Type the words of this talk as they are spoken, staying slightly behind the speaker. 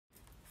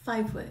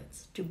5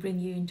 words to bring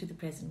you into the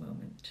present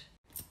moment.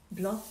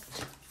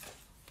 Blocked,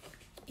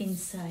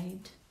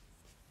 inside,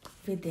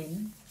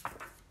 within,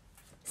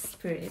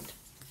 spirit,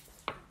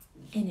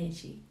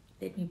 energy.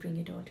 Let me bring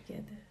it all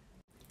together.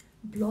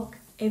 Block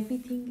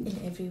everything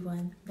and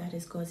everyone that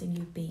is causing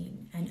you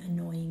pain and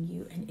annoying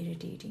you and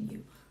irritating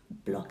you.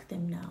 Block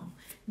them now.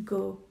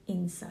 Go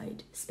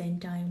inside.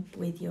 Spend time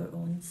with your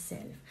own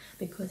self,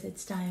 because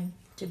it's time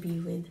to be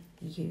with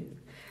you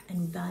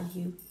and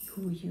value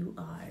who you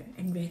are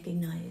and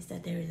recognize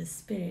that there is a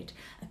spirit,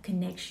 a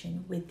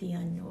connection with the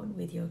unknown,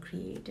 with your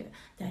creator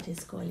that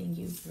is calling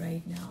you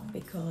right now,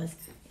 because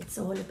it's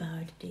all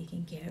about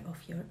taking care of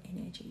your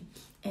energy.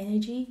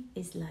 Energy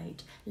is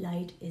light.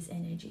 Light is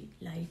energy.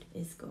 Light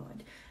is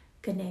God.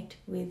 Connect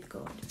with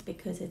God,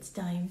 because it's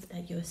time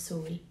that your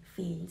soul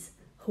feels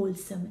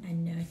wholesome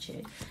and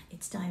nurtured.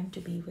 It's time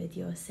to be with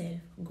yourself.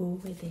 Go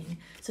within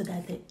so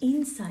that the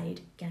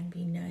inside can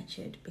be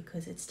nurtured,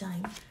 because it's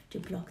time to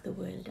block the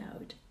world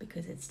out,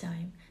 because it's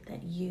time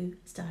that you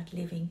start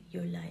living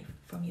your life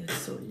from your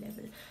soul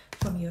level,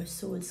 from your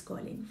soul's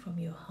calling, from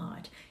your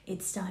heart.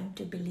 It's time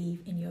to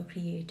believe in your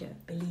creator,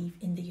 believe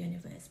in the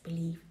universe,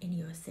 believe in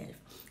yourself.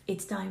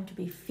 It's time to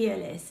be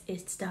fearless.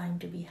 It's time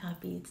to be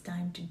happy. It's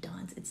time to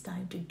dance. It's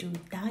time to do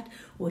that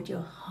what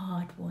your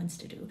heart wants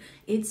to do.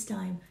 It's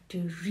time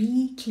to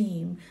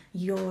reclaim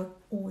your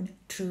own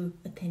true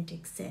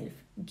authentic self.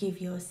 Give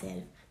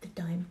yourself the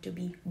time to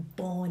be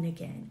born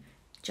again,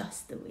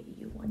 just the way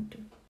you want to.